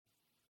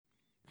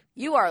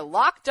You are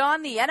Locked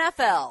On the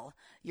NFL,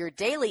 your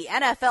daily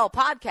NFL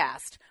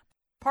podcast,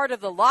 part of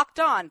the Locked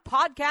On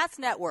Podcast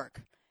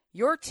Network,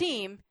 your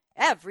team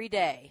every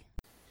day.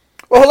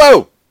 Well,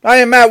 hello, I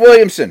am Matt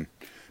Williamson.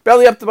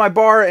 Belly up to my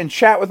bar and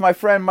chat with my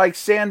friend Mike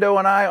Sando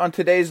and I on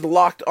today's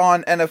Locked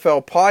On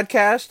NFL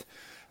podcast.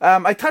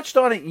 I touched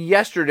on it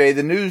yesterday.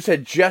 The news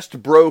had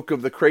just broke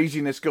of the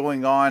craziness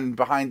going on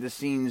behind the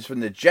scenes from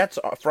the Jets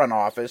front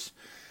office.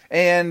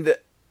 And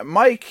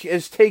Mike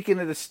has taken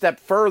it a step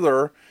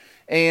further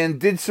and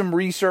did some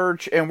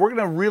research, and we're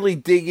going to really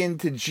dig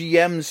into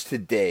GMs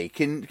today.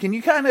 Can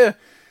you kind of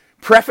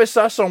preface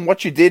us on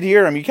what you did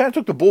here? I mean, you kind of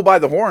took the bull by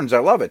the horns. I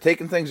love it,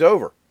 taking things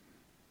over.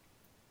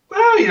 Well,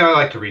 I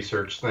like to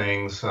research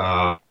things.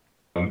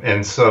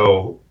 And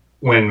so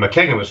when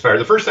McKagan was fired,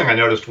 the first thing I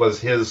noticed was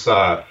his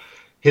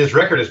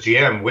record as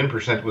GM, win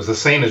percent, was the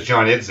same as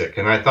John Idzik.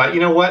 And I thought,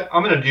 you know what?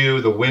 I'm going to do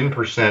the win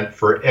percent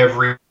for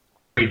every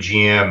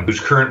GM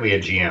who's currently a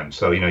GM.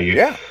 So,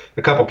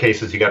 a couple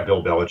cases you got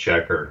Bill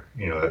Belichick or,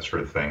 that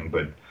sort of thing.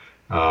 But,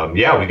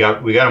 we got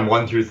him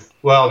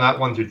not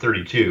 1 through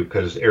 32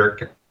 because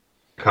Eric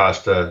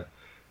Costa,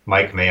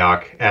 Mike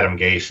Mayock, Adam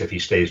Gase, if he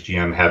stays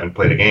GM, haven't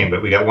played a game.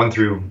 But we got 1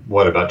 through,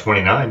 about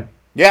 29?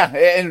 Yeah,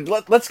 and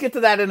let's get to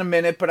that in a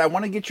minute. But I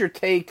want to get your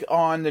take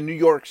on the New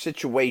York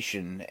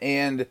situation.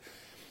 And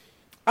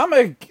I'm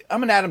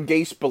an Adam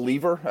Gase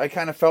believer. I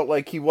kind of felt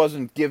like he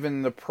wasn't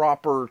given the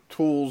proper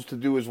tools to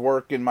do his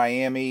work in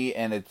Miami,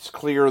 and it's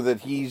clear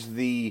that he's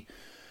the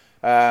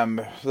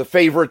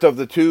favorite of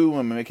the two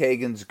when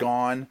McKagan's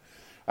gone.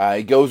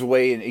 He goes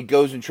away and he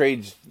goes and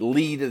trades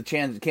Lee to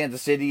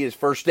Kansas City his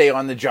first day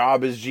on the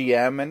job as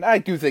GM, and I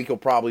do think he'll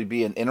probably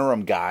be an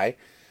interim guy.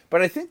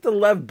 But I think the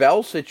Lev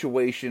Bell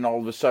situation all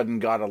of a sudden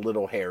got a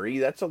little hairy.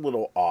 That's a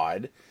little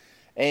odd.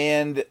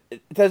 And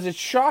does it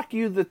shock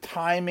you the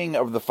timing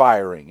of the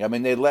firing? I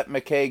mean, they let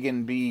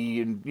McKagan be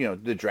in,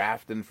 the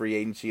draft and free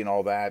agency and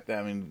all that.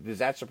 I mean, does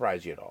that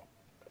surprise you at all?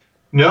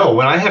 No,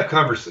 when I have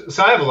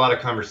so I have a lot of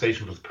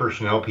conversations with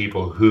personnel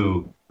people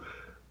who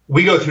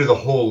we go through the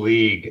whole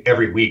league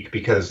every week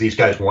because these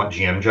guys want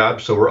GM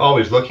jobs. So we're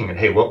always looking at,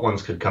 hey, what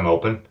ones could come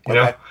open,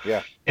 know?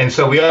 Yeah. And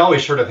so we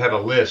always sort of have a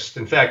list.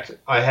 In fact,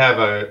 I have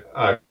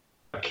a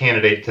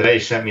candidate today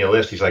sent me a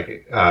list. He's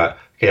like,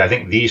 okay, I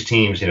think these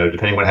teams,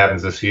 depending what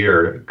happens this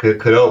year,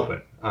 could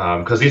open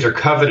because these are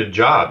coveted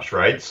jobs,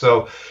 right?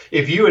 So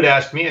if you had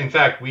asked me, in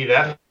fact, we'd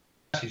asked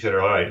each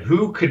other, all right,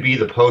 who could be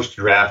the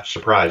post-draft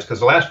surprise? Because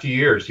the last few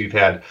years you've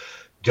had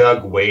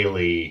Doug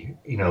Whaley,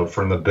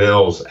 from the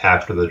Bills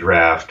after the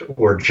draft,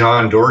 or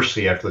John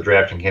Dorsey after the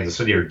draft in Kansas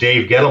City, or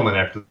Dave Gettleman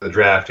after the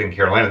draft in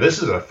Carolina.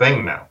 This is a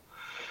thing now.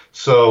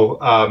 So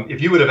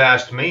if you would have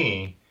asked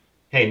me,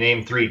 hey,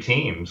 name 3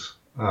 teams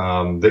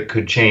that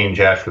could change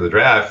after the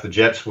draft, the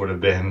Jets would have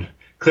been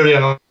clearly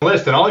on the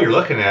list. And all you're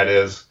looking at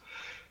is,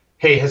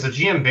 hey, has the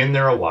GM been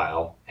there a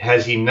while?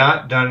 Has he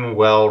not done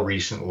well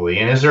recently?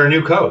 And is there a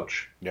new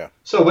coach? Yeah.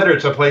 So whether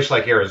it's a place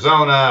like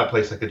Arizona, a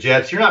place like the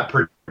Jets, you're not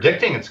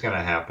predicting it's going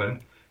to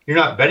happen. You're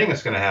not betting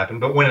it's going to happen.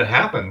 But when it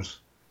happens,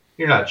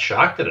 you're not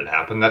shocked that it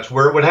happened. That's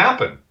where it would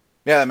happen.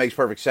 Yeah, that makes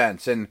perfect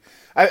sense. And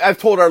I've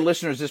told our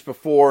listeners this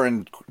before,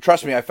 and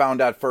trust me, I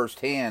found out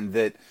firsthand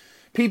that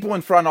people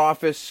in front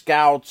office,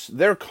 scouts,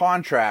 their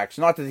contracts,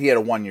 not that he had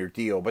a 1-year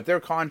deal, but their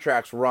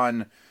contracts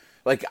run,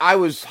 like I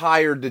was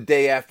hired the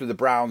day after the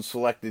Browns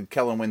selected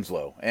Kellen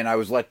Winslow, and I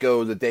was let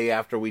go the day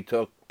after we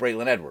took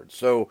Braylon Edwards.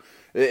 So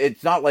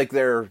it's not like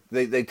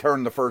they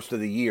turn the first of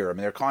the year. I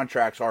mean, their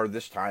contracts are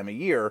this time of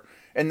year,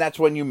 and that's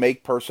when you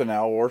make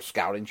personnel or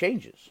scouting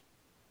changes.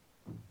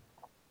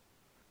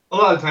 A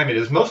lot of the time it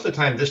is. Most of the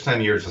time, this time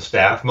of year is the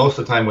staff. Most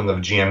of the time when the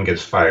GM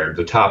gets fired,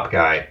 the top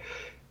guy,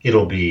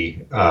 it'll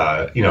be,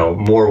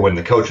 more when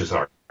the coaches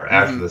are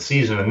after the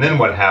season. And then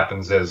what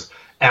happens is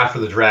after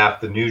the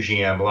draft, the new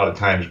GM a lot of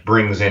times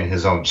brings in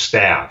his own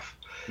staff.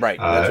 Right.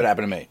 That's what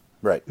happened to me.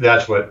 Right.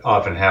 That's what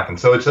often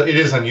happens. So it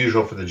is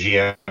unusual for the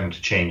GM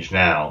to change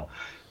now.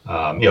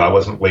 I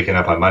wasn't waking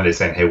up on Monday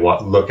saying, hey,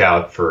 look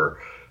out for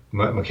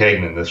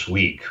McKagan this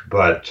week.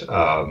 But,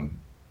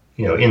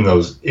 in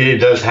those, it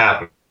does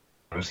happen.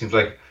 It seems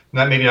like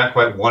maybe not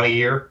quite 1 a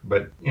year,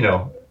 but,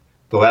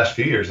 the last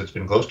few years it's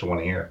been close to 1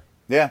 a year.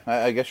 Yeah,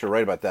 I guess you're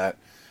right about that.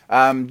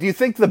 Do you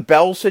think the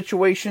Bell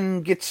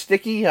situation gets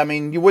sticky? I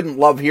mean, you wouldn't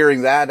love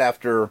hearing that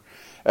after,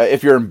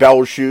 if you're in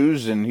Bell's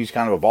shoes and he's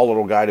kind of a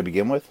volatile guy to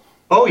begin with.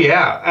 Oh,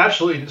 yeah,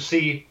 absolutely.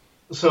 See,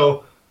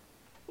 so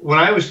when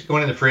I was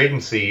going into free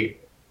agency,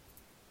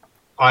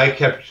 I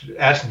kept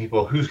asking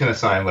people who's going to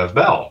sign Lev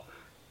Bell.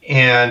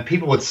 And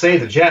people would say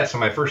the Jets, and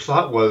my first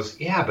thought was,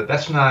 yeah, but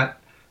that's not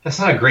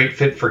a great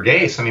fit for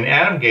Gase. I mean,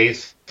 Adam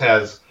Gase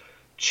has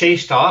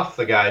chased off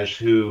the guys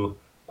who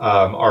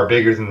are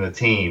bigger than the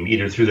team,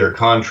 either through their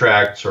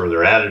contracts or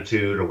their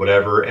attitude or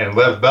whatever. And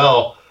Lev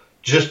Bell,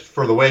 just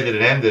for the way that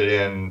it ended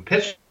in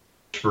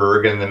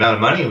Pittsburgh and the amount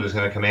of money he was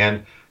going to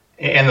command,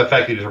 and the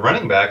fact that he was a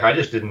running back, I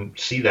just didn't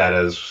see that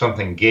as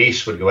something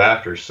Gase would go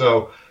after.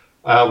 So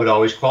I would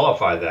always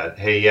qualify that.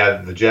 Hey, yeah,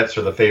 the Jets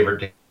are the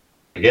favorite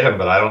to get him,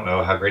 but I don't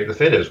know how great the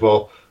fit is.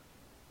 Well,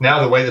 now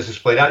the way this has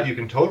played out, you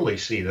can totally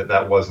see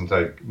that wasn't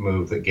a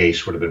move that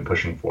Gase would have been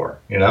pushing for,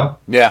 you know?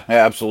 Yeah,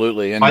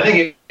 absolutely. And I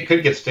think it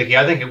could get sticky.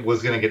 I think it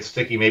was going to get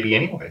sticky maybe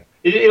anyway.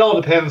 It all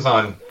depends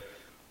on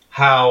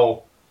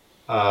how,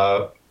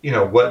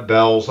 what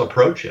Bell's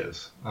approach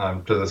is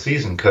to the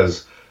season,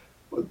 because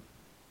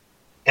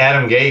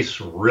Adam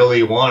Gase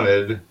really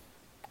wanted,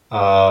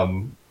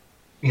 the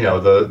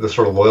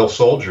sort of loyal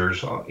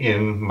soldiers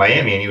in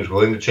Miami, and he was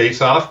willing to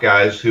chase off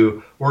guys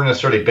who weren't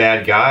necessarily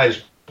bad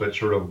guys, but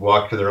sort of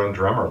walked to their own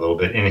drummer a little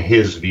bit, in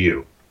his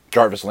view.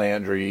 Jarvis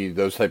Landry,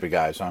 those type of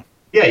guys, huh?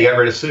 Yeah, you got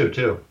rid of Sue,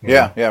 too.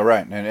 Yeah,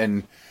 right.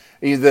 And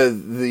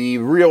the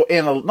real,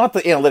 not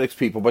the analytics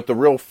people, but the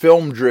real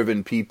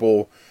film-driven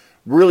people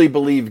really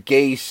believe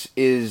Gase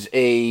is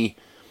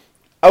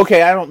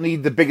okay, I don't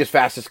need the biggest,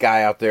 fastest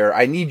guy out there.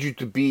 I need you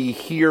to be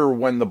here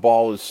when the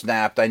ball is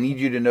snapped. I need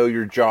you to know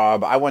your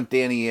job. I want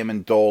Danny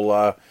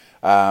Amendola,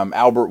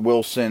 Albert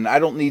Wilson. I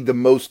don't need the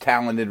most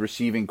talented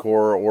receiving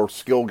core or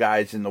skill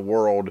guys in the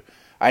world.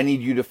 I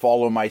need you to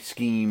follow my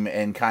scheme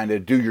and kind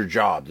of do your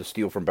job, to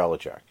steal from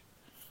Belichick.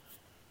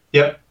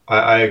 Yep,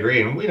 I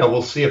agree. And,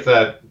 we'll see if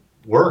that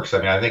works. I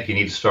mean, I think you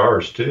need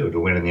stars, too, to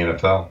win in the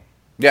NFL.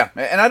 Yeah,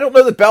 and I don't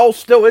know that Bell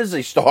still is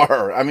a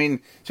star. I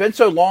mean, it's been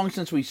so long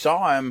since we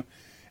saw him,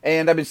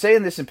 and I've been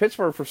saying this in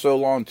Pittsburgh for so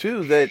long,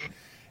 too, that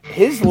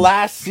his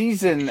last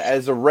season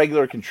as a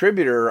regular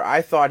contributor,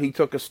 I thought he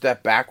took a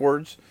step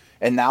backwards.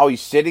 And now he's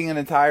sitting an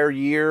entire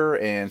year,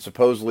 and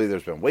supposedly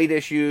there's been weight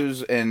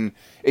issues, and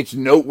it's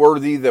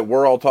noteworthy that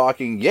we're all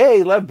talking,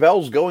 yay, Lev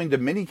Bell's going to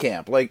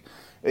minicamp. Like,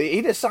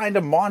 he just signed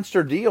a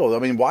monster deal. I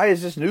mean, why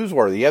is this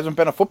newsworthy? He hasn't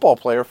been a football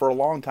player for a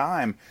long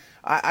time.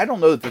 I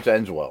don't know that this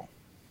ends well.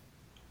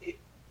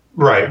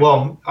 Right.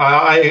 Well,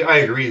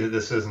 I agree that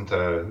this is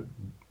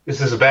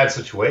a bad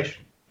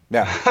situation.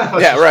 Yeah.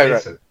 Yeah,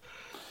 right.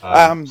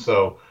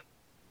 So...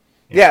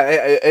 Yeah,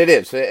 it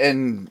is.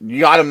 And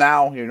you got him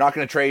now. You're not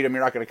going to trade him.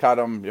 You're not going to cut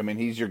him. I mean,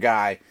 he's your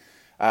guy.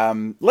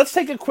 Let's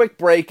take a quick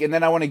break, and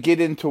then I want to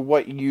get into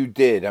what you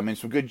did. I mean,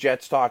 some good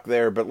Jets talk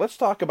there, but let's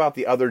talk about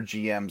the other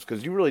GMs,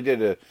 because you really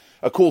did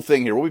a cool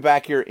thing here. We'll be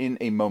back here in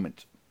a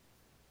moment.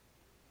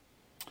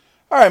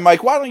 All right,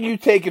 Mike, why don't you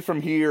take it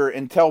from here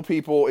and tell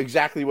people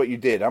exactly what you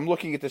did? I'm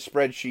looking at the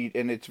spreadsheet,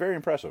 and it's very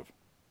impressive.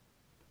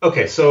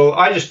 Okay, so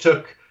I just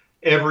took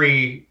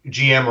every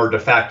GM or de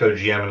facto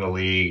GM in the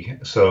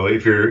league. So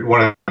if you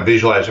want to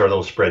visualize our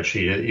little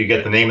spreadsheet, you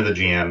get the name of the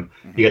GM,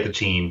 you get the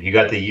team, you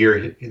got the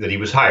year that he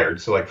was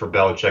hired. So like for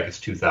Belichick, it's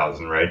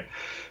 2000, right?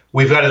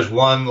 We've got his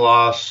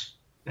win-loss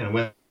and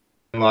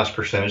win-loss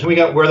percentage, and we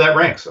got where that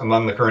ranks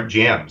among the current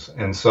GMs.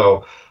 And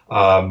so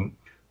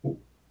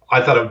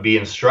I thought it would be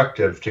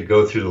instructive to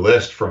go through the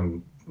list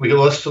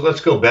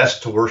let's go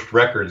best to worst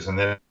records, and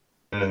then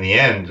in the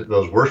end,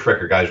 those worst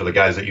record guys are the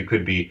guys that you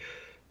could be,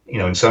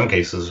 in some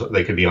cases,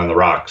 they could be on the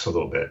rocks a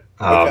little bit.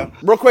 Okay.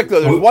 Real quick,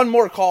 though, there's one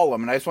more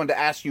column, and I just wanted to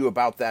ask you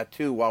about that,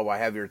 too, while I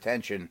have your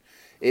attention,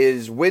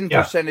 is win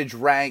percentage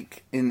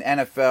rank in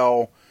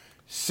NFL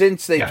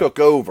since they took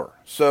over.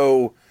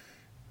 So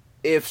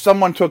if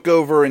someone took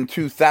over in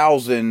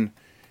 2000,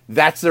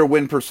 that's their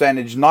win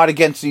percentage, not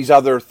against these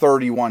other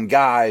 31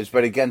 guys,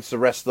 but against the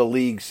rest of the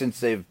league since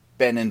they've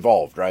been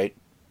involved, right?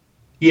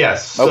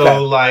 Yes. Okay.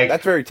 So,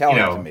 that's very telling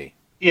to me.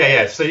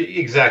 Yeah. So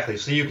exactly.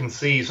 So you can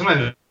see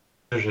sometimes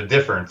there's a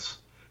difference.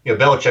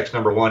 Belichick's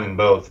number one in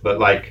both, but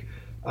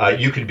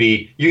you could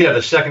have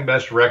the second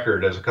best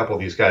record, as a couple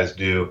of these guys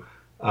do,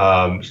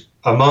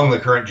 among the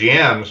current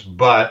GMs,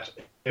 but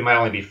it might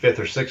only be fifth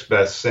or sixth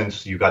best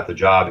since you got the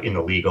job in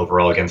the league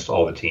overall against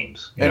all the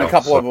teams. And a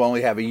couple of them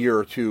only have a year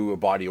or two of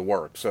body of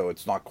work, so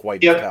it's not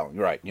quite as telling,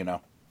 right?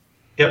 Yep.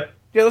 Yeah,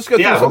 let's go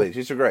through some of these.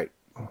 These are great.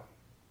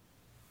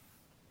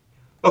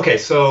 Okay,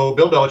 so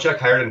Bill Belichick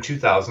hired in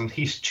 2000.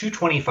 He's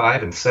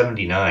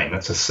 225-79.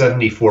 That's a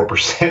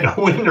 74%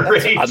 win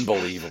rate. That's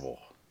unbelievable.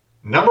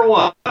 Number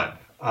one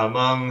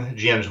among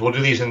GMs. We'll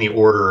do these in the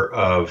order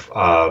of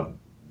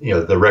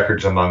the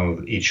records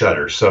among each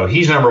other. So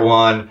he's number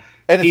one.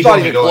 And it's not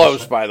even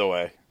close, by the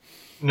way.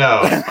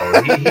 No,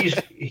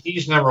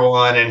 he's number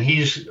one, and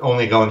he's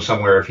only going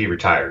somewhere if he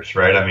retires,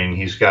 right? I mean,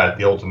 he's got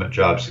the ultimate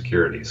job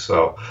security.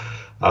 So,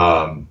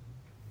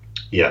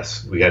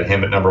 yes, we got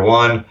him at number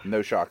one.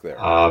 No shock there.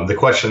 The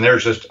question there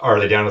is just, are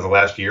they down to the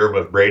last year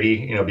with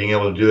Brady, being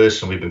able to do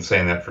this? And we've been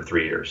saying that for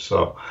 3 years.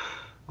 So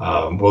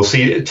we'll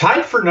see.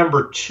 Tied for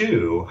number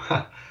two,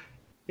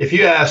 if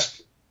you asked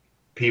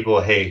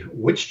people, hey,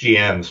 which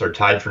GMs are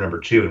tied for number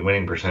two in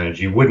winning percentage,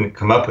 you wouldn't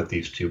come up with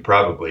these two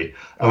probably,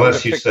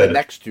 unless you said the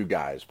next two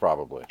guys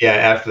probably. Yeah,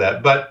 after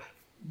that. But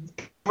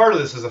part of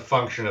this is a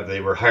function of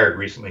they were hired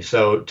recently.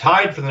 So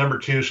tied for the number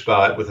two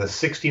spot with a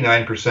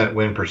 69%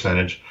 win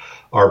percentage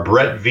are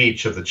Brett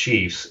Veach of the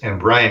Chiefs and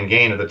Brian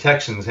Gain of the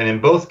Texans. And in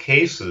both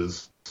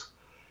cases,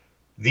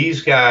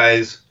 these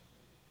guys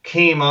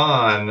came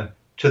on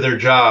to their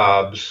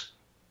jobs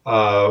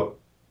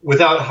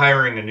without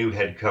hiring a new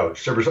head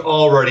coach. There was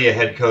already a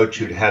head coach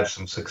who'd had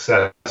some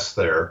success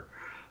there.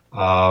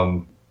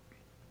 And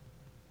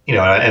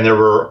there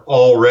were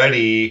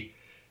already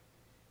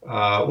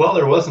Well,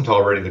 there wasn't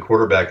already the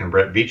quarterback in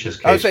Brett Veach's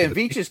case. I was saying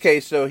Veach's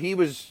case, so he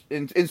was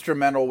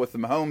instrumental with the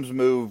Mahomes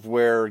move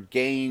where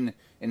Gain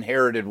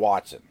inherited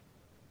Watson.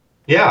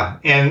 Yeah,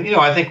 and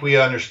I think we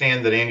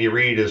understand that Andy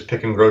Reid is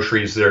picking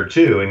groceries there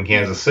too in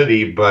Kansas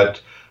City,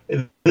 but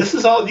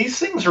these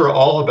things are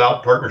all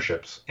about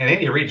partnerships, and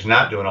Andy Reid's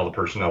not doing all the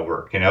personnel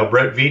work.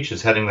 Brett Veach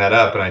is heading that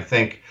up, and I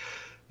think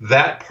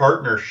that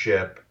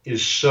partnership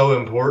is so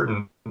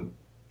important.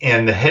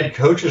 And the head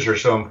coaches are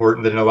so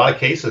important that in a lot of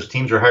cases,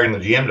 teams are hiring the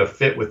GM to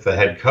fit with the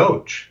head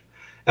coach,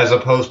 as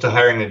opposed to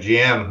hiring the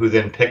GM who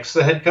then picks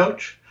the head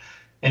coach.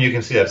 And you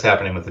can see that's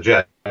happening with the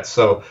Jets.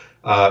 So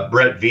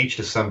Brett Veach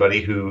is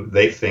somebody who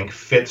they think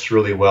fits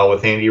really well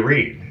with Andy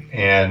Reid.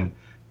 And,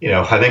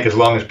 I think as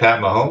long as Pat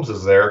Mahomes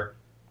is there,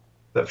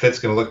 that fit's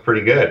going to look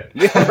pretty good.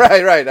 Yeah,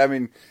 right. I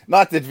mean,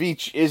 not that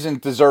Veach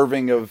isn't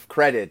deserving of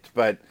credit,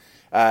 but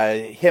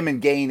him and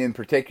Gain in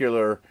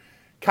particular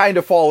kind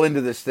of fall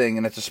into this thing,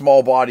 and it's a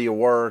small body of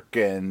work,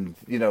 and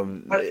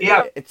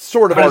it's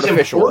sort of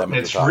artificial.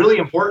 It's really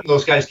important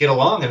those guys get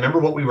along. And remember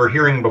what we were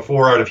hearing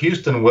before out of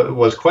Houston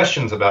was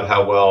questions about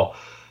how well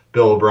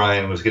Bill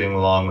O'Brien was getting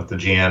along with the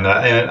GM,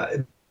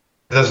 and it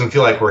doesn't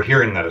feel like we're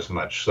hearing that as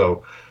much.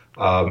 So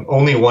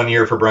only 1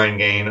 year for Brian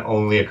Gain,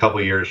 only a couple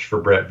years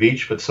for Brett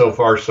Veach, but so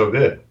far so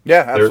good.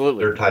 Yeah,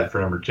 absolutely. They're tied for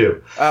number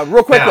 2.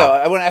 Real quick though,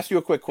 I want to ask you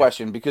a quick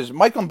question because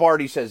Mike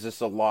Lombardi says this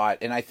a lot,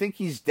 and I think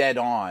he's dead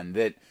on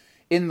that.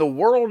 In the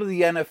world of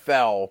the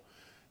NFL,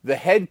 the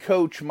head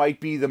coach might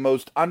be the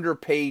most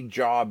underpaid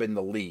job in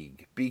the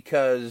league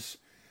because,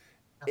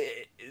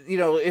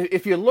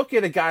 if you look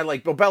at a guy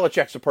like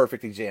Belichick's a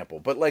perfect example,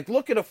 but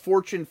look at a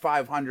Fortune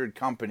 500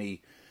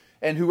 company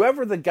and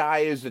whoever the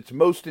guy is that's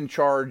most in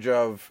charge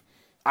of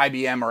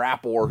IBM or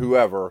Apple or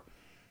whoever,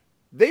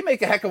 they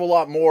make a heck of a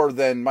lot more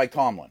than Mike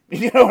Tomlin.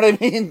 You know what I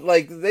mean?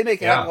 They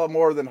make a heck of a lot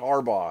more than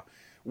Harbaugh,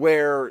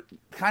 where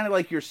kind of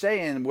like you're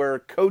saying, where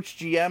coach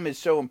GM is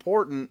so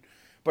important.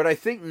 But I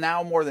think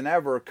now more than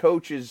ever,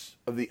 coach is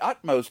of the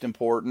utmost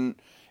important.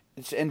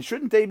 And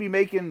shouldn't they be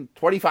making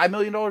 $25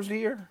 million a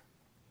year?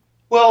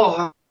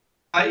 Well,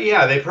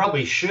 they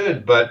probably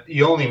should, but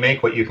you only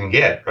make what you can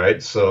get,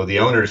 right? So the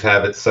owners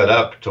have it set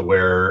up to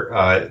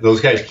where those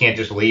guys can't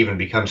just leave and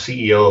become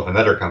CEO of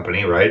another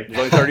company, right? There's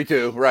only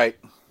 32, right.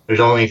 There's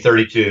only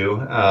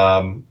 32.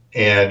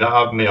 And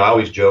I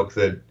always joke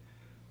that,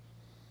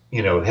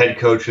 head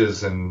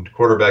coaches and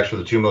quarterbacks are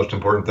the 2 most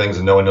important things,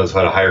 and no one knows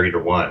how to hire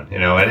either one,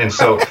 and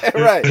so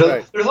there's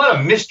a lot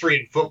of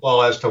mystery in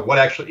football as to what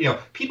actually,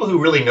 people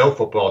who really know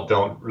football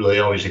don't really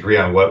always agree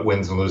on what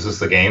wins and loses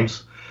the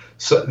games.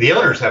 So the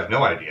owners have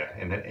no idea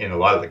in a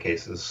lot of the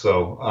cases.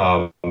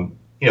 So, they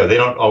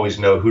don't always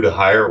know who to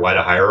hire, why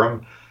to hire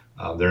them.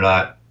 They're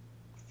not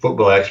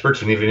football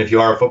experts. And even if you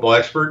are a football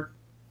expert,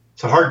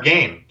 it's a hard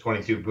game,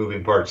 22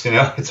 moving parts,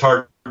 it's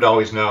hard to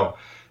always know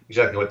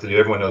exactly what to do.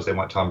 Everyone knows they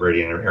want Tom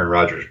Brady and Aaron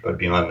Rodgers, but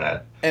beyond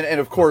that. And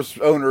of course,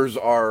 owners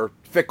are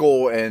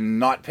fickle and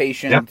not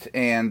patient,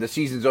 and the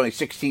season's only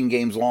 16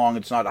 games long.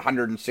 It's not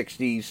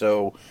 160,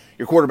 so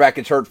your quarterback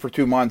gets hurt for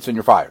 2 months and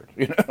you're fired.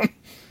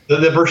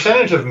 The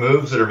percentage of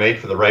moves that are made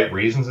for the right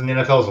reasons in the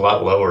NFL is a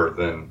lot lower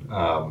than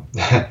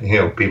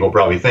people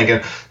probably thinking.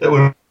 That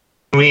when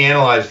we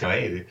analyze,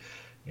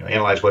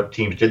 analyze what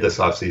teams did this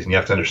offseason, you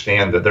have to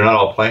understand that they're not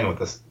all playing with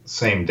the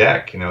same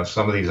deck.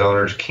 Some of these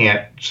owners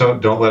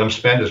don't let them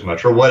spend as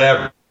much or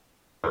whatever.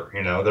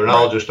 They're not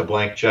all just a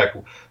blank check,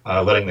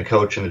 letting the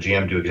coach and the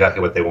GM do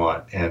exactly what they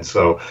want. And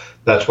so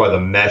that's why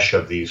the mesh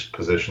of these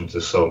positions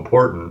is so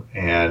important.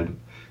 And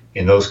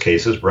in those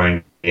cases,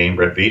 Brian Gain,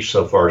 Brett Veach,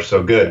 so far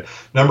so good.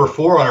 Number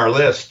 4 on our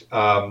list,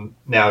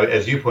 now,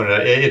 as you pointed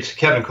out, it's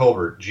Kevin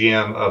Colbert,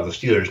 GM of the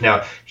Steelers.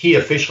 Now, he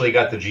officially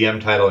got the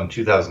GM title in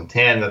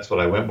 2010. That's what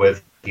I went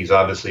with. He's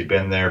obviously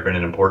been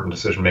an important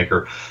decision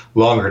maker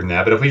longer than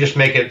that. But if we just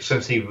make it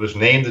since he was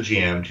named the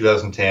GM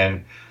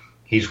 2010,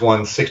 he's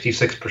won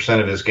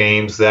 66% of his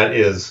games. That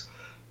is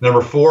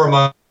number 4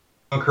 among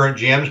current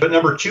GMs, but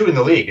number 2 in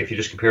the league if you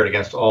just compare it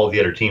against all the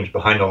other teams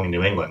behind only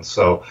New England.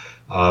 So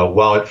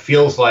while it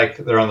feels like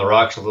they're on the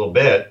rocks a little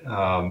bit,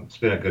 it's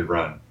been a good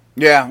run.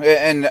 Yeah,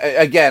 and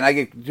again, I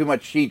get too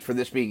much heat for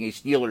this being a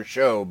Steelers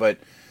show, but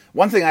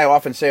one thing I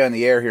often say on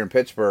the air here in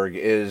Pittsburgh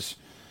is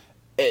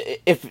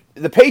if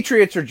the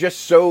Patriots are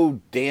just so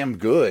damn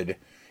good,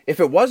 if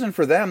it wasn't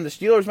for them, the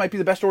Steelers might be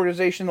the best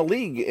organization in the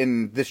league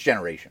in this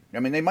generation. I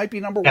mean, they might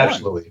be number 1.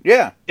 Absolutely.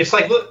 Yeah. It's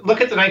like,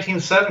 look at the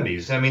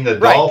 1970s. I mean, the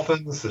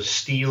Dolphins, the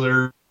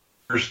Steelers,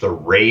 the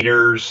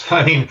Raiders.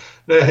 I mean,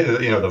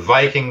 the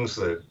Vikings,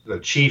 the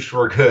Chiefs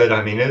were good.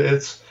 I mean,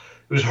 it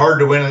was hard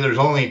to win, and there's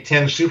only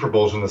 10 Super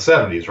Bowls in the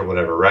 70s or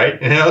whatever,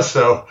 right?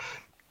 So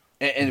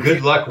and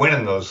good luck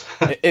winning those.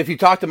 If you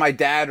talk to my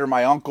dad or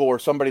my uncle or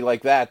somebody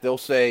like that, they'll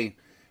say,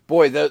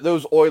 boy,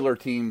 those Oiler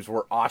teams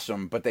were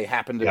awesome, but they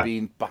happened to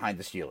be behind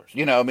the Steelers.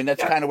 I mean,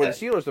 that's kind of where the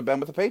Steelers have been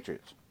with the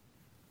Patriots.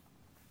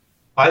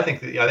 I think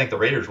the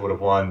Raiders would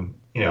have won.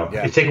 You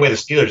take away the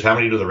Steelers, how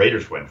many do the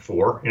Raiders win?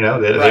 4.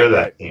 They're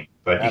that team,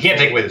 but you can't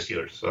take away the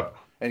Steelers. So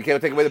and you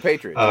can't take away the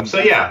Patriots. So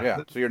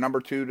you're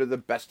number 2 to the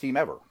best team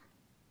ever.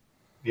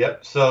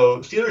 Yep. So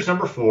Steelers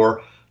number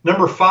 4.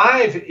 Number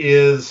 5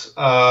 is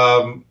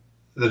the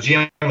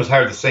GM was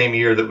hired the same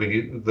year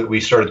that we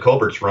started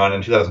Colbert's run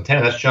in 2010.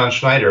 And that's John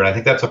Schneider, and I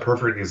think that's a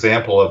perfect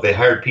example of they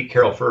hired Pete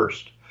Carroll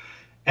first,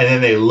 and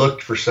then they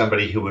looked for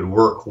somebody who would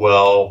work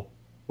well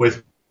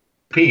with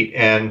Pete.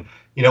 And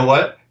you know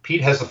what?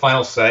 Pete has the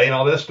final say in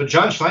all this, but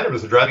John Schneider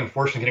was the driving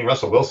force in getting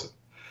Russell Wilson.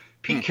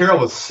 Pete Carroll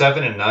was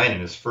 7-9 in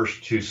his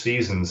first 2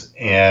 seasons,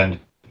 and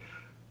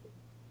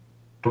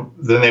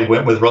then they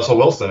went with Russell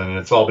Wilson, and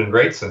it's all been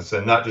great since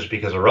then. Not just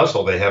because of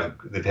Russell, they've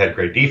had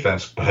great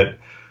defense, but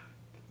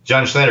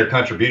John Schneider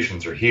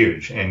contributions are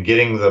huge, and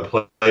getting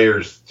the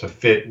players to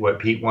fit what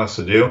Pete wants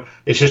to do,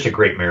 it's just a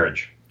great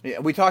marriage. Yeah,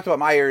 we talked about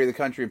my area of the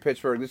country in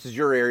Pittsburgh. This is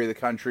your area of the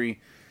country,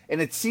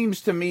 and it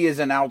seems to me as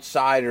an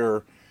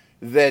outsider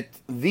that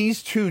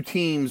these two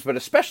teams, but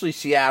especially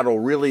Seattle,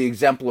 really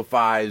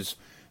exemplifies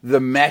the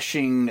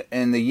meshing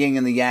and the yin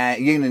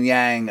and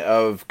yang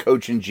of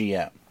coach and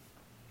GM.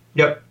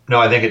 Yep. No,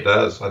 I think it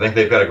does. I think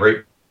they've got a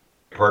great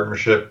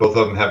partnership. Both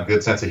of them have a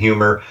good sense of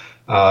humor.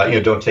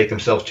 Don't take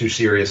themselves too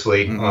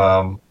seriously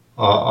on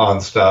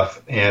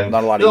stuff. And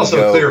not a lot of also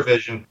ego. A clear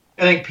vision.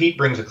 I think Pete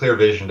brings a clear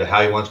vision to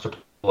how he wants to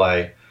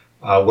play,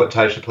 what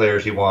types of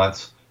players he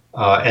wants,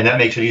 and that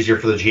makes it easier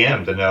for the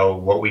GM to know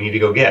what we need to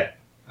go get.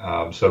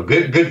 So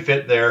good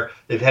fit there.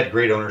 They've had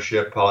great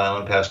ownership. Paul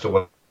Allen passed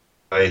away.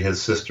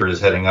 His sister is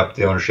heading up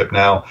the ownership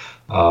now.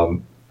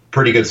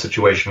 Pretty good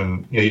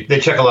situation. They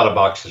check a lot of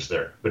boxes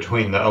there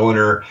between the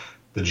owner,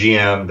 the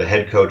GM, the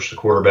head coach, the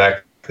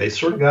quarterback. They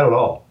sort of got it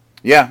all.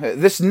 Yeah,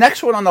 this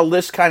next one on the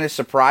list kind of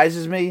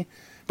surprises me,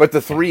 but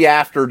the 3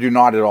 after do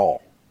not at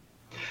all.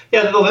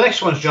 Yeah, the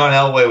next one's John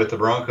Elway with the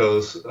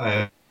Broncos.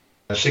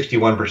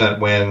 61%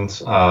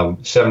 wins,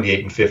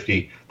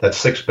 78-50.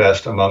 That's 6th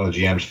best among the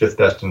GMs, 5th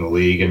best in the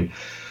league. And,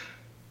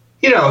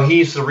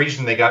 he's the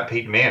reason they got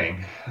Peyton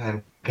Manning.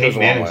 And Peyton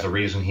Manning's the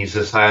reason he's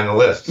this high on the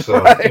list. So,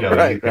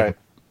 right.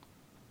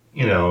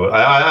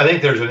 I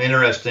think there's an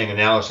interesting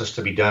analysis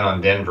to be done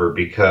on Denver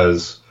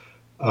because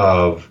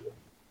of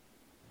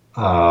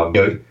how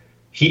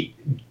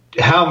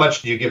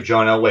much do you give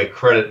John Elway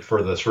credit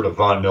for the sort of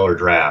Von Miller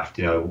draft?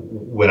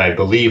 When I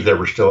believe there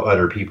were still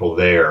other people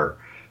there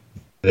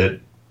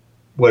that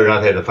whether or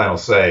not they had the final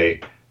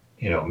say,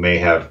 may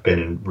have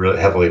been really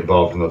heavily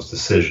involved in those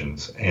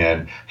decisions.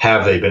 And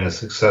have they been as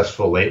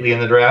successful lately in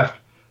the draft?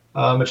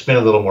 It's been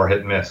a little more hit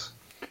and miss.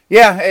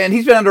 Yeah, and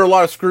he's been under a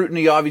lot of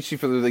scrutiny, obviously,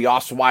 for the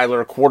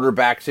Osweiler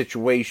quarterback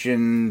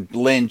situation,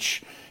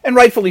 Lynch, and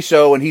rightfully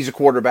so, and he's a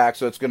quarterback,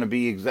 so it's going to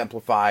be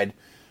exemplified.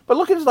 But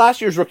look at his last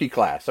year's rookie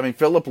class. I mean,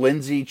 Phillip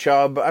Lindsay,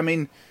 Chubb. I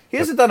mean, he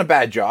hasn't done a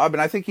bad job,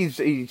 and I think he's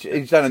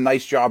done a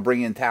nice job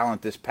bringing in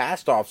talent this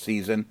past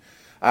offseason,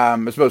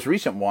 his most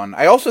recent one.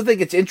 I also think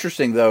it's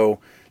interesting, though,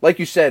 like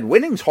you said,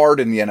 winning's hard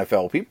in the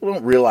NFL. People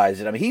don't realize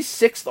it. I mean, he's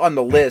 6th on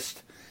the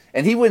list,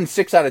 and he wins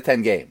 6 out of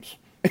 10 games.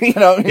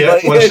 Won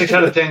 6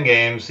 out of 10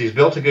 games. He's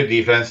built a good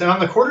defense. And on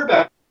the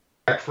quarterback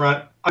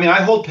front,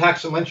 I hold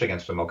Paxton Lynch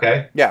against him,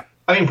 okay? Yeah.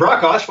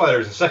 Brock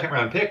Osweiler is a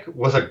 2nd-round pick,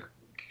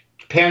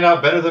 panned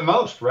out better than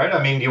most, right?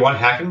 Do you want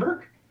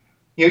Hackenberg?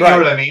 You know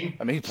what I mean?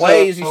 He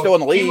plays. He's still in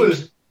the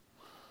league.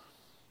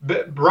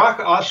 Brock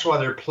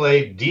Osweiler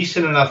played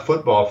decent enough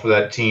football for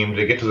that team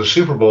to get to the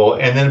Super Bowl.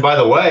 And then, by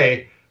the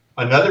way,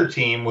 another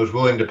team was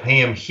willing to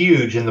pay him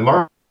huge in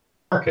the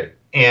market.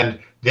 And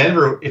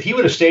Denver, if he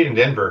would have stayed in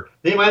Denver,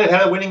 they might have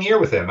had a winning year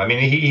with him.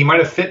 He might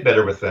have fit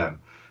better with them.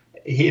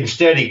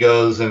 Instead, he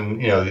goes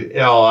and,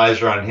 all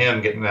eyes are on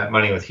him getting that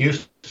money with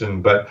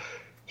Houston. But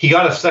he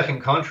got a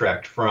second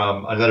contract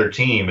from another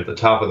team at the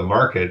top of the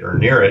market or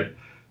near it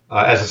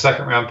as a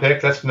 2nd-round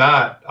pick.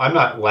 I'm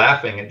not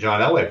laughing at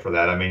John Elway for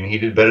that. He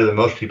did better than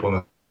most people in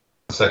the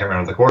 2nd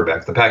round of the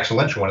quarterbacks. The Paxton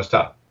Lynch one is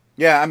tough.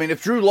 Yeah,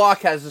 if Drew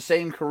Lock has the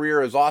same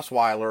career as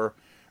Osweiler,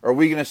 are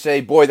we going to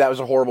say, boy, that was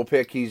a horrible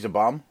pick, he's a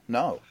bum?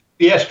 No.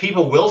 Yes,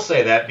 people will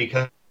say that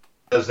because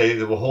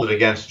they will hold it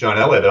against John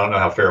Elway. They don't know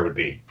how fair it would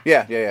be.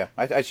 Yeah.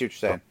 I see what you're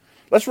saying.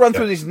 Let's run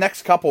through these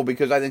next couple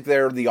because I think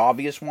they're the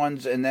obvious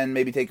ones, and then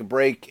maybe take a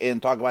break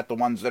and talk about the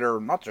ones that are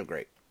not so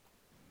great.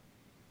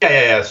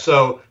 Yeah.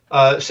 So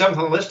 7th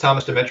on the list,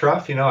 Thomas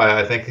Dimitroff.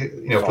 I think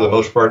for the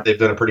most part they've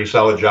done a pretty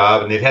solid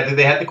job, and they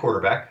had the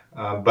quarterback.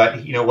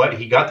 But you know what?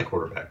 He got the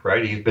quarterback,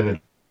 right? He's been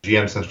the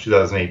GM since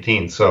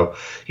 2018, so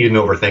he didn't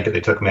overthink it.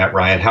 They took Matt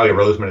Ryan. Howie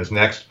Roseman is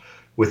next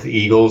with the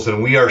Eagles,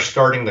 and we are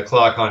starting the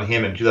clock on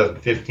him in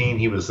 2015.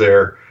 He was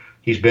there.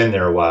 He's been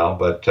there a while,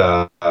 but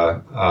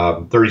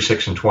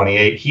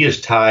 36-28. He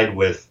is tied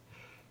with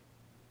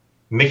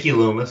Mickey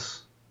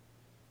Loomis,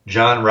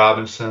 John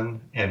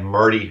Robinson, and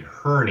Marty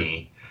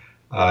Herney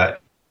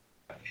at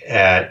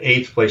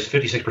 8th place,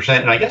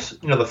 56%. And I guess,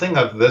 the thing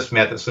of this,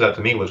 Matt, that stood out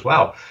to me was,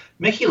 wow,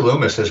 Mickey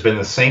Loomis has been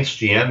the Saints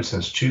GM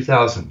since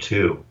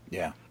 2002.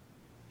 Yeah.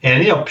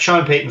 And,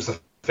 Sean Payton's the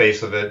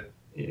face of it,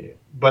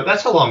 but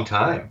that's a long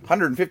time.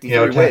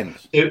 153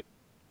 wins.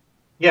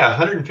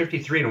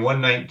 153 and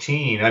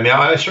 119.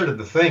 I started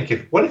to think,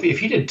 if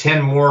he did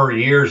 10 more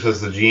years as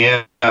the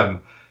GM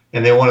and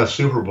they won a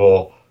Super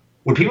Bowl,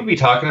 would people be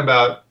talking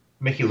about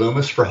Mickey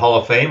Loomis for Hall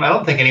of Fame. I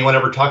don't think anyone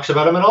ever talks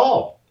about him at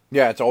all.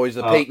 Yeah, it's always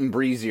the Peyton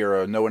Breeze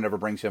era. No one ever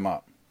brings him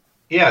up.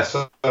 Yeah,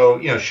 so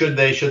should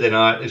they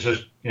not? It's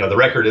just the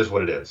record is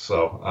what it is.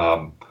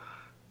 So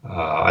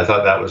I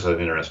thought that was an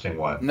interesting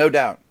one. No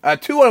doubt.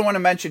 Two I want to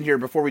mention here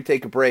before we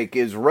take a break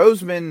is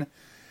Roseman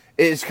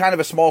is kind of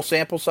a small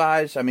sample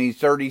size. I mean, he's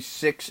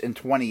 36 and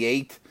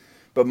 28.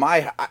 But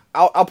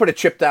I'll put a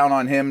chip down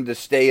on him to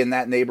stay in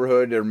that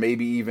neighborhood or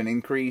maybe even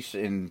increase.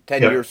 In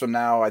 10 years from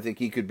now, I think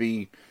he could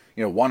be,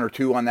 1 or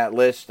 2 on that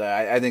list.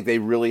 I think they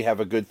really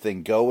have a good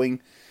thing going.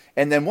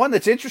 And then one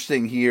that's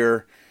interesting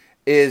here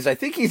is I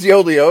think he's the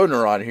only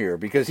owner on here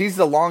because he's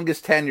the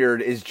longest tenured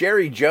is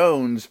Jerry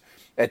Jones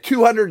at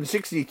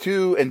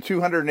 262 and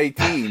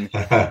 218.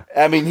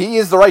 I mean, he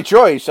is the right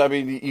choice. I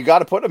mean, you got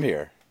to put him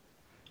here.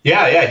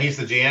 Yeah, he's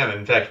the GM.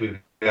 In fact, we've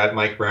got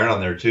Mike Brown on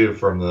there too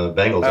from the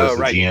Bengals as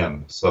the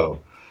GM.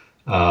 So,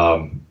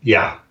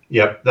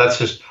 that's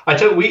just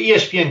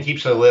ESPN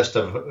keeps a list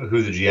of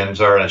who the GMs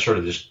are, and I sort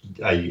of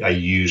I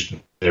used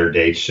their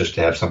dates just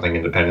to have something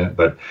independent.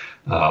 But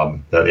we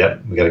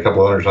got a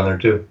couple owners on there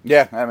too.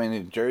 Yeah, I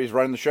mean Jerry's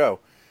running the show.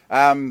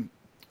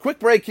 Quick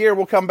break here.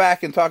 We'll come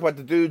back and talk about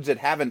the dudes that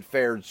haven't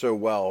fared so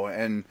well,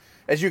 and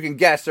as you can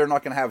guess, they're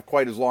not going to have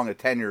quite as long a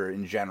tenure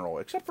in general,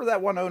 except for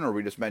that one owner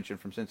we just mentioned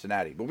from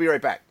Cincinnati. We'll be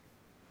right back.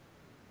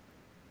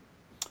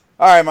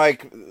 All right,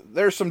 Mike,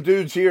 there's some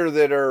dudes here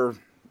that are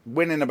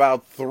winning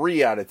about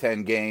 3 out of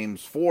 10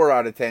 games, 4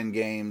 out of 10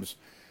 games.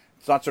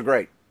 It's not so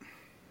great.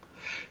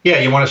 Yeah,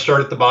 you want to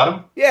start at the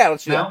bottom? Yeah,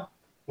 let's do that.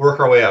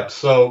 Work our way up.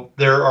 So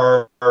there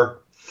are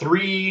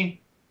 3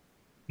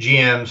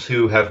 GMs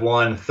who have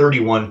won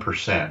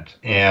 31%,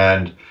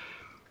 and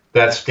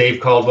that's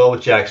Dave Caldwell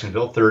with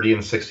Jacksonville, 30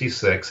 and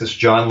 66. It's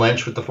John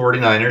Lynch with the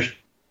 49ers,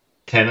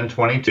 10 and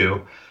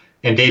 22.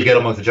 And Dave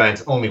Gettleman with the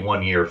Giants, only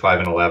 1 year, 5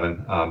 and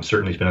 11.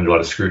 Certainly, he's been under a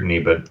lot of scrutiny,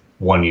 but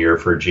 1 year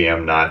for a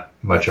GM, not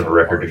much of a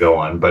record to go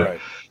on. But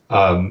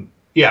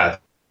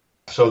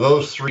so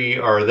those 3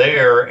 are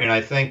there, and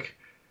I think,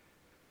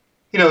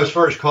 as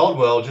far as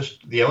Caldwell,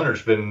 just the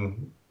owner's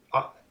been.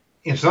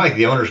 It's not like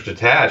the owner's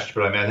detached,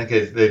 but I mean, I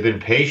think they've been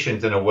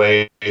patient in a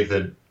way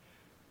that.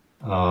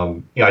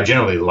 I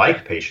generally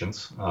like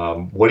patience.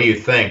 What do you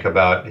think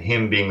about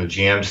him being the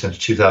GM since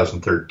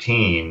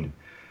 2013?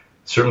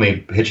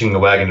 Certainly, hitching the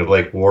wagon to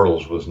Blake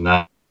Bortles was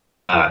not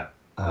that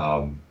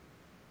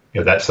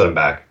set him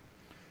back.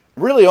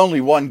 Really, only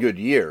 1 good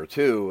year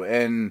too,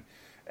 and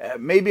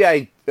maybe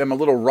I am a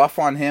little rough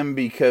on him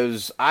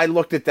because I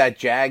looked at that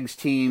Jags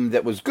team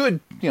that was good,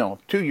 2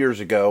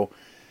 years ago,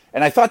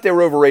 and I thought they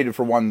were overrated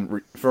first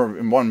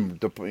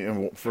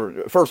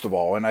of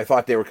all, and I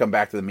thought they would come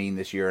back to the mean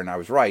this year, and I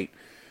was right,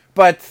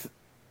 but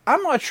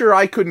I'm not sure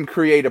I couldn't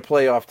create a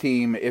playoff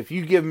team if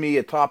you give me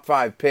a top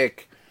 5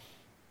 pick.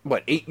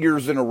 8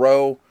 years in a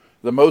row,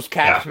 the most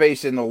cap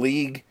space in the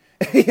league.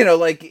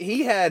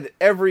 He had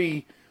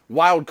every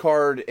wild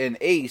card and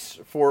ace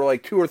for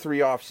 2 or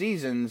 3 off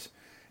seasons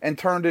and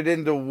turned it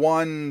into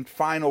 1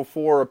 Final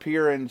Four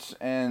appearance,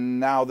 and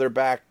now they're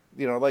back.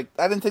 I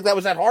didn't think that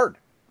was that hard.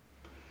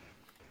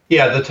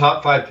 Yeah, the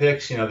top 5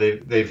 picks,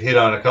 they've hit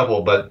on a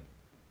couple, but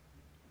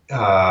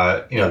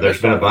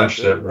there's been a bunch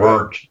that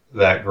weren't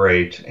that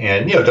great.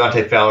 And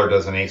Dante Fowler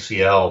does an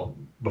ACL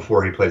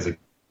before he plays a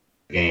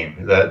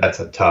game.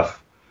 That's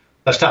tough.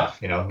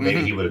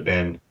 Maybe he would have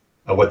been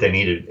what they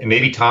needed, and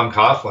maybe Tom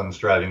Coughlin's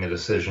driving the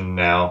decision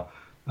now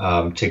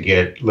to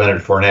get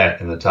Leonard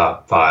Fournette in the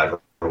top 5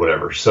 or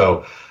whatever.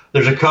 So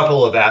there's a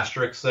couple of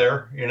asterisks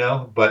there,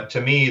 but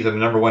to me the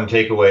number one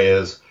takeaway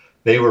is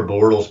they were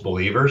Bortles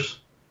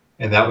believers,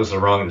 and that was the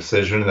wrong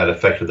decision, and that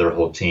affected their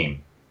whole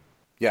team.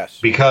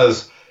 Yes,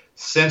 because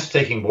since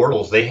taking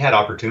Bortles, they had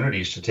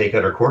opportunities to take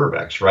other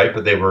quarterbacks, right?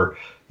 But they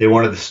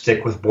wanted to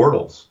stick with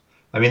Bortles.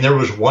 I mean, there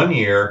was 1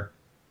 year,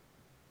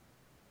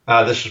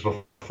 this is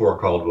before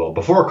Caldwell.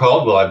 Before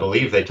Caldwell, I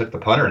believe they took the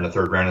punter in the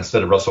 3rd round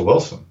instead of Russell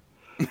Wilson.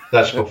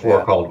 That's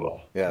before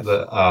Caldwell. Yes.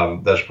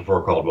 That's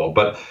before Caldwell.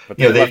 But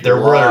there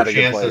were other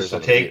chances to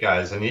take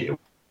guys. And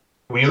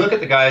when you look at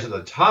the guys at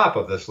the top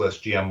of this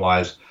list,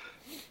 GM-wise,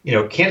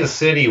 Kansas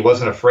City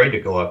wasn't afraid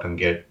to go up and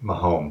get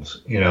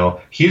Mahomes.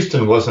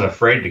 Houston wasn't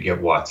afraid to get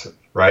Watson,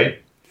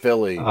 right?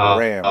 Philly,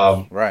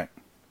 Rams, right.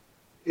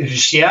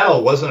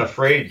 Seattle wasn't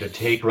afraid to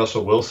take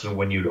Russell Wilson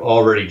when you'd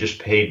already just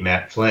paid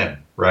Matt Flynn,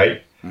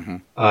 right?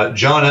 Mm-hmm.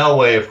 John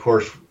Elway, of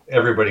course,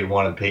 everybody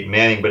wanted Peyton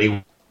Manning, but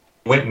he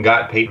went and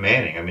got Peyton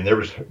Manning. I mean, there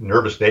was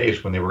nervous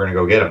days when they were going to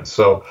go get him.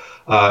 So,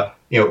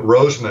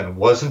 Roseman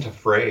wasn't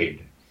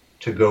afraid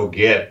to go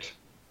get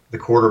the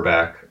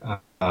quarterback,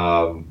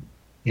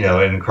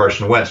 and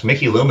Carson Wentz.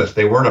 Mickey Loomis,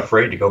 they weren't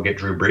afraid to go get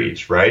Drew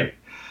Brees, right?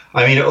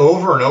 I mean,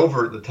 over and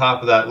over at the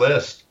top of that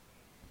list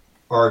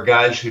are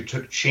guys who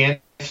took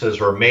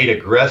chances or made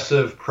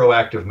aggressive,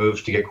 proactive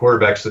moves to get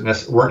quarterbacks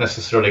that weren't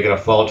necessarily going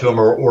to fall to them,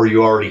 or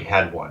you already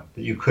had one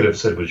that you could have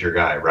said was your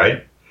guy,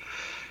 right?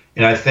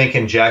 And I think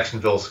in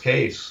Jacksonville's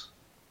case,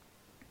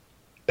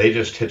 they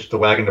just hitched the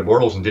wagon to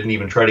Bortles and didn't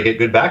even try to get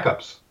good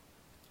backups.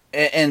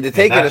 And to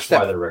take it a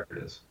step, why their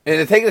record is. And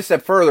to take it a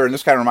step further, and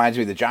this kind of reminds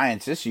me of the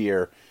Giants this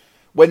year,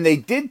 when they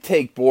did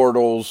take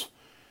Bortles,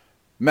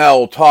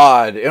 Mel,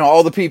 Todd,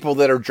 all the people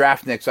that are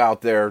draftniks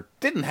out there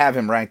didn't have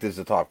him ranked as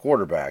the top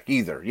quarterback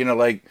either. He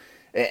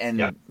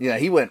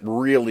went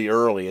really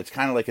early. It's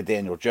kind of like a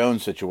Daniel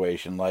Jones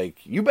situation. Like,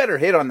 you better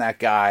hit on that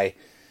guy.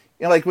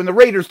 Like when the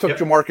Raiders took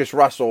Jamarcus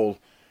Russell,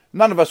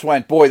 none of us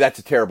went, boy, that's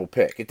a terrible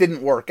pick. It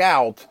didn't work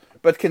out,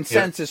 but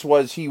consensus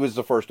was he was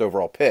the first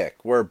overall pick.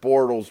 Where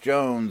Bortles,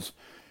 Jones,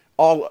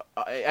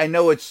 I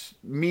know it's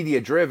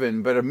media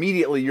driven, but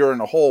immediately you're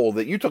in a hole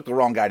that you took the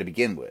wrong guy to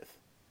begin with.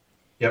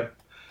 Yep.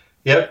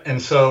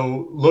 And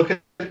so look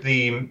at as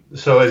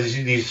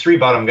these three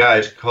bottom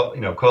guys,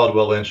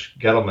 Caldwell, Lynch,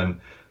 Gettleman.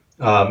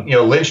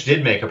 Lynch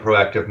did make a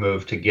proactive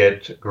move to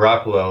get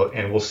Garoppolo,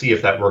 and we'll see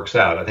if that works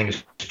out. I think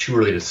it's too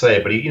early to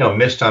say, but he,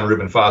 missed on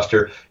Reuben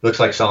Foster. It looks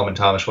like Solomon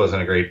Thomas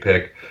wasn't a great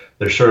pick.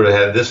 They're sort of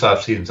had this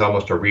offseason's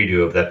almost a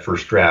redo of that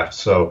first draft.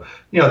 So,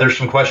 there's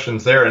some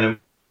questions there. And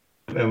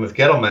with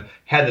Gettleman,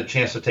 had the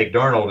chance to take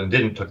Darnold and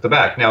didn't, took the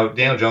back. Now,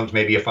 Daniel Jones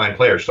may be a fine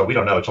player, so we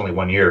don't know. It's only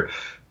 1 year.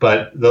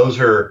 But those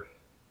are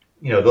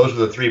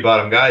the three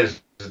bottom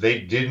guys.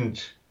 They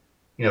didn't,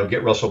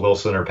 get Russell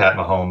Wilson or Pat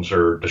Mahomes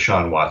or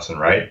Deshaun Watson,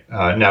 right?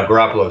 Now,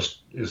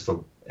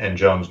 Garoppolo and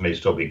Jones may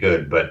still be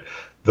good, but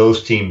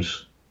those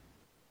teams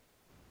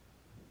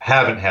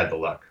haven't had the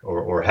luck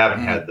or haven't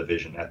had the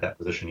vision at that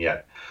position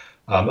yet.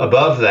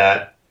 Above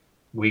that,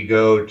 we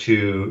go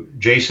to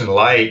Jason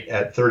Light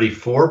at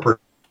 34%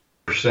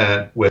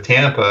 with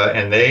Tampa,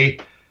 and they,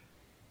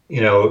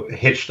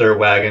 hitched their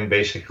wagon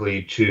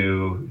basically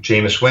to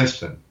Jameis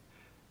Winston.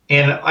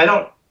 And I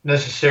don't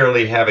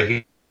necessarily have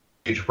a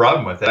huge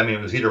problem with that. I mean,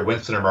 it was either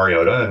Winston or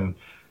Mariota,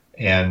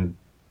 and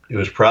it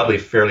was probably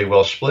fairly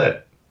well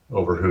split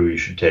over who you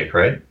should take,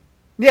 right?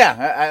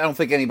 Yeah, I don't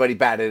think anybody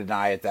batted an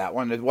eye at that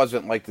one. It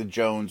wasn't like the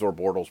Jones or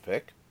Bortles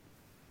pick.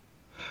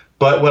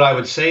 But what I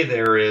would say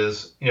there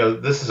is,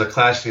 this is a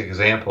classic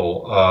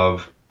example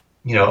of,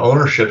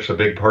 ownership's a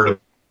big part of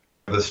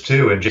this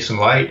too. And Jason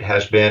Light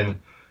has been,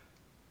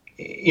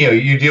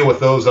 you deal with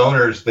those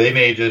owners, they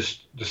may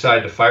just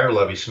decide to fire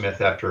Lovie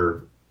Smith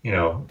after,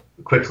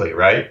 quickly,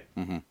 right?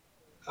 Mm-hmm.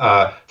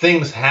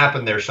 Things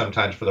happen there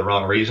sometimes for the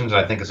wrong reasons.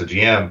 I think as a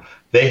GM,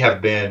 they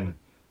have been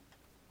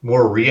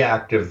more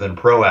reactive than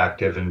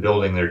proactive in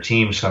building their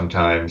team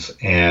sometimes.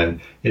 And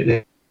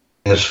it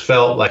has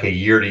felt like a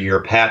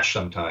year-to-year patch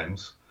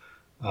sometimes.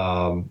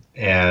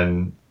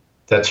 And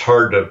that's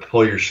hard to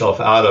pull yourself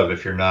out of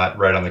if you're not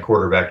right on the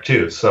quarterback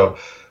too. So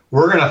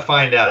we're going to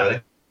find out. I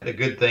think the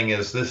good thing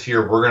is this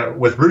year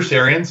with Bruce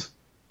Arians,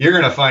 you're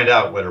going to find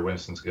out whether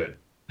Winston's good.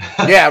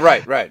 Yeah,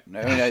 right.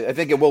 I mean, I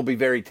think it will be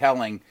very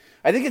telling.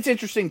 I think it's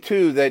interesting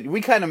too that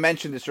we kind of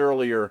mentioned this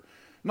earlier.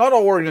 Not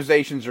all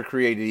organizations are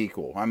created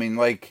equal. I mean,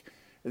 like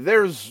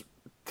there's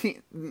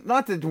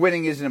not that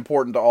winning isn't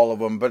important to all of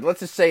them, but let's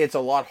just say it's a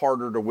lot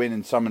harder to win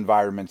in some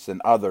environments than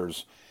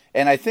others.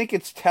 And I think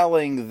it's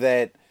telling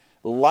that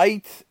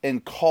Light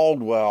and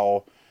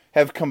Caldwell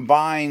have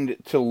combined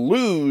to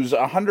lose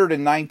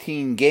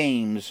 119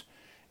 games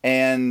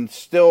and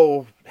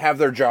still have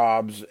their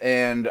jobs.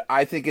 And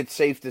I think it's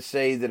safe to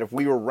say that if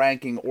we were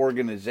ranking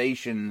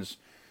organizations,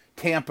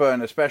 Tampa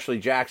and especially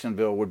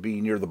Jacksonville would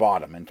be near the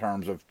bottom in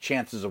terms of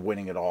chances of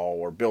winning it all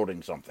or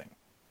building something.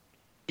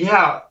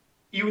 Yeah,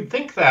 you would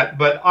think that,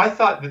 but I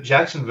thought that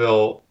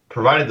Jacksonville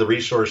provided the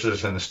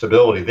resources and the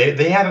stability.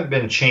 They haven't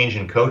been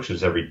changing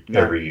coaches every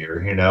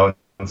year,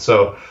 and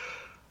so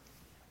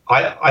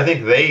I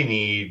think they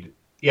need,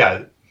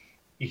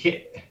 you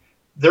can't.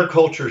 Their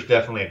culture is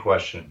definitely a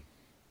question.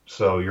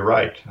 So you're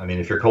right. I mean,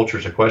 if your culture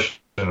is a question,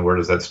 where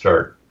does that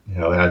start?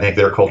 And I think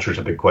their culture is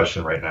a big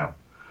question right now.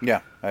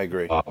 Yeah, I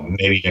agree.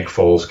 Maybe Nick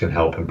Foles can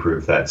help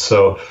improve that.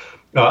 So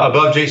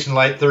above Jason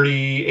Light,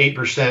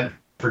 38%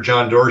 for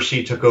John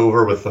Dorsey, took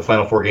over with the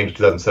final 4 games of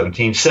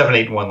 2017,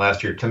 7-8-1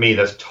 last year. To me,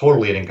 that's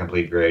totally an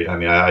incomplete grade. I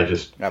mean,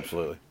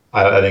 absolutely.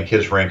 I think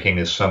his ranking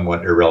is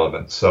somewhat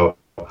irrelevant. So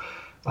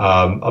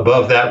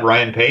above that,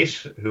 Ryan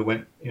Pace, who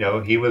went,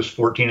 he was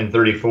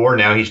 14-34.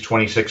 Now he's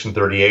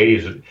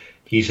 26-38.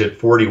 He's at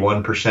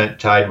 41%,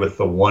 tied with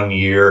the 1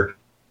 year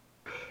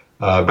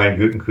Brian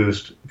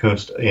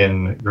Gutekunst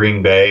in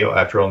Green Bay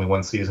after only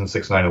one season,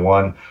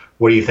 6-9-1.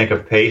 What do you think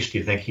of Pace? Do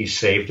you think he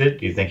saved it?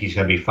 Do you think he's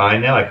going to be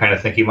fine now? I kind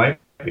of think he might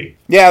be.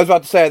 Yeah, I was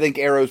about to say, I think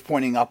arrow's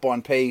pointing up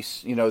on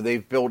Pace.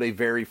 They've built a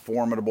very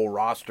formidable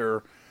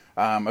roster,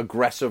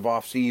 aggressive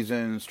off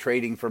seasons,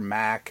 trading for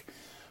Mack.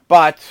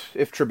 But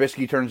if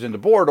Trubisky turns into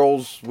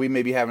Bortles, we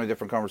may be having a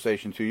different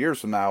conversation 2 years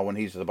from now when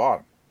he's at the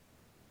bottom.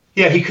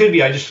 Yeah, he could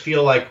be. I just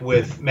feel like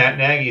with Matt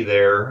Nagy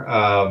there,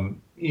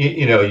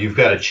 you've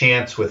got a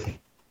chance with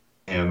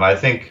him. I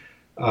think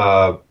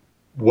we're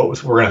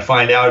going to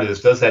find out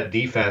is, does that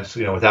defense,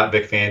 without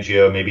Vic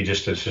Fangio, maybe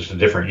it's just a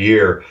different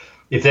year,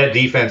 if that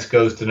defense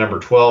goes to number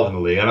 12 in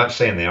the league, I'm not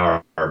saying they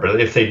are,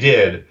 but if they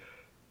did,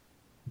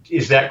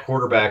 is that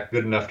quarterback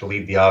good enough to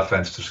lead the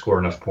offense to score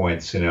enough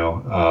points,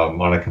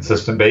 on a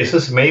consistent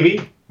basis?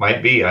 Maybe,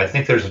 might be. I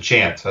think there's a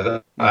chance.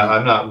 I'm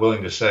not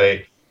willing to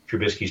say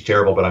Trubisky's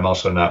terrible, but I'm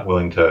also not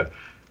willing to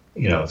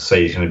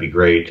say he's going to be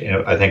great.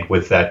 And I think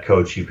with that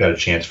coach, you've got a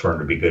chance for him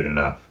to be good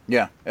enough.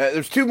 Yeah.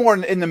 There's two more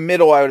in the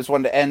middle I just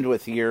wanted to end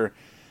with here.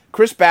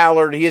 Chris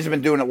Ballard, he hasn't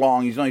been doing it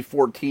long. He's only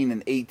 14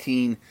 and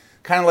 18.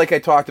 Kind of like I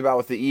talked about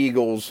with the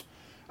Eagles.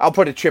 I'll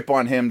put a chip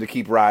on him to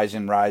keep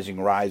rising.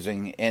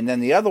 And then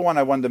the other one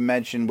I wanted to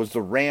mention was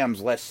the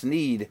Rams, Les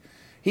Snead.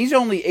 He's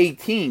only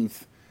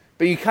 18th,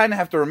 but you kind of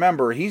have to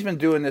remember he's been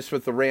doing this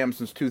with the Rams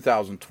since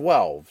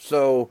 2012.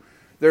 So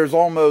there's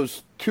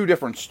almost two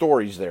different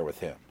stories there with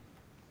him.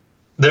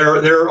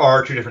 There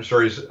are two different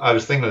stories. I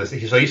was thinking of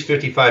this. So he's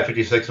 55,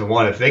 56, and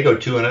 1. If they go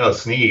 2-0,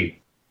 Snead,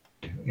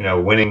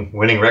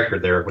 winning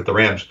record there with the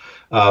Rams.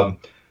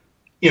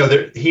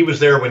 He was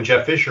there when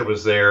Jeff Fisher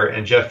was there,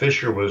 and Jeff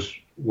Fisher was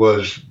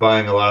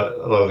buying a lot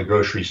of the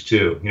groceries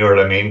too. You know what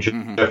I mean?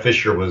 Mm-hmm. Jeff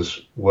Fisher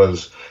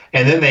was,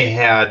 and then they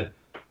had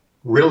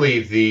really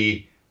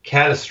the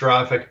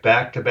catastrophic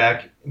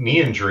back-to-back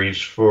knee injuries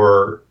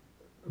for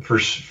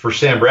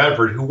Sam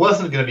Bradford, who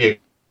wasn't going to be a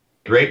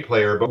great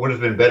player, but would have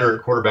been better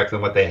at quarterback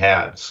than what they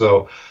had.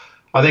 So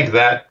I think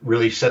that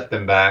really set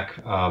them back.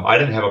 I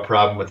didn't have a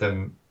problem with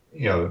them.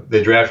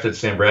 They drafted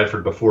Sam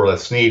Bradford before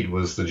Les Snead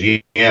was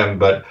the GM,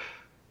 but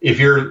if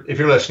you're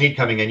Les Snead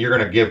coming in, you're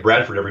going to give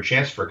Bradford every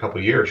chance for a couple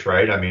of years,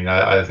 right? I mean,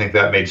 I think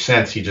that made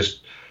sense. He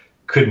just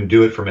couldn't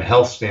do it from a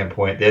health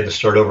standpoint. They had to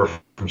start over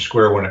from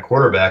square one at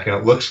quarterback, and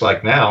it looks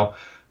like now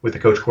with the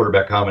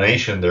coach-quarterback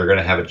combination, they're going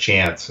to have a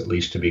chance at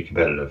least to be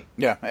competitive.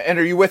 Yeah, and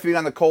are you with me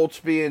on the Colts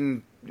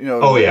being,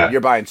 Oh yeah,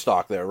 you're buying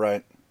stock there,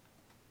 right?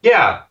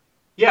 Yeah,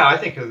 I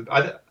think.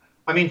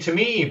 I mean, to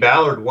me,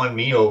 Ballard won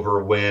me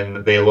over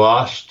when they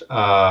lost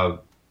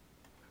Josh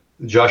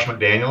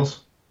McDaniels.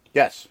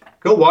 Yes.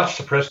 Go watch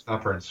the press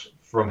conference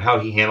from how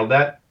he handled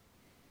that.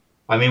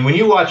 I mean, when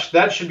you watch,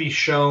 that should be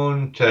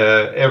shown to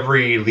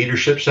every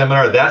leadership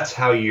seminar. That's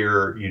how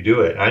you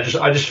do it. And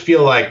I just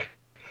feel like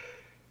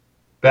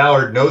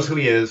Ballard knows who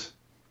he is,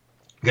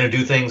 going to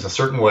do things a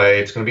certain way.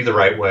 It's going to be the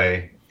right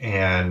way.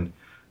 And,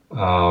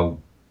 the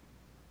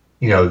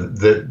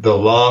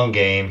long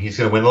game, he's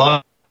going to win the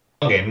long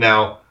game.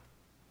 Now,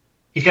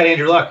 he's got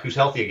Andrew Luck, who's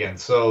healthy again.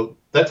 So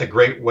that's a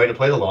great way to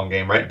play the long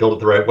game, right? Build it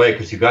the right way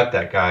because you got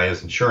that guy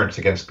as insurance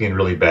against being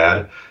really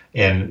bad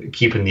and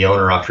keeping the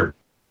owner off your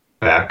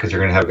back because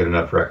you're going to have a good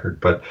enough record.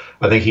 But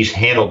I think he's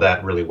handled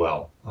that really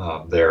well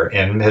there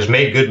and has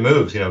made good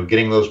moves,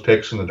 getting those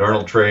picks in the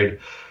Darnold trade,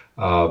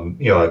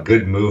 a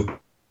good move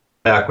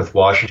back with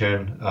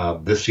Washington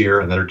this year,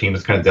 another team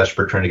that's kind of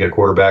desperate trying to get a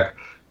quarterback.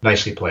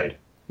 Nicely played.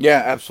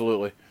 Yeah,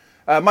 absolutely.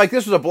 Mike,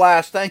 this was a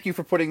blast. Thank you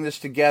for putting this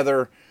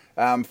together.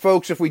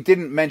 Folks, if we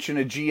didn't mention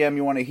a GM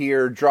you want to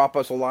hear, drop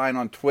us a line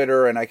on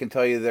Twitter, and I can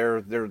tell you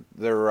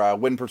their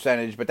win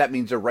percentage, but that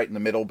means they're right in the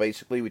middle,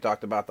 basically. We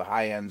talked about the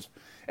high ends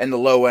and the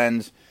low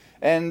ends,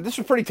 and this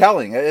was pretty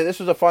telling. This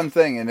was a fun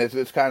thing, and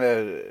it's kind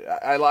of,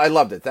 I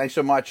loved it. Thanks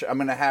so much. I'm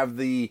going to have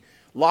the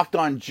Locked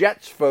On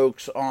Jets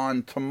folks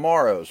on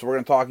tomorrow, so we're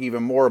going to talk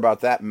even more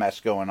about that mess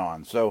going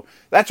on. So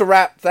that's a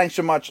wrap. Thanks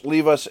so much.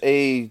 Leave us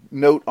a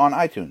note on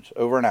iTunes.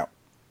 Over and out.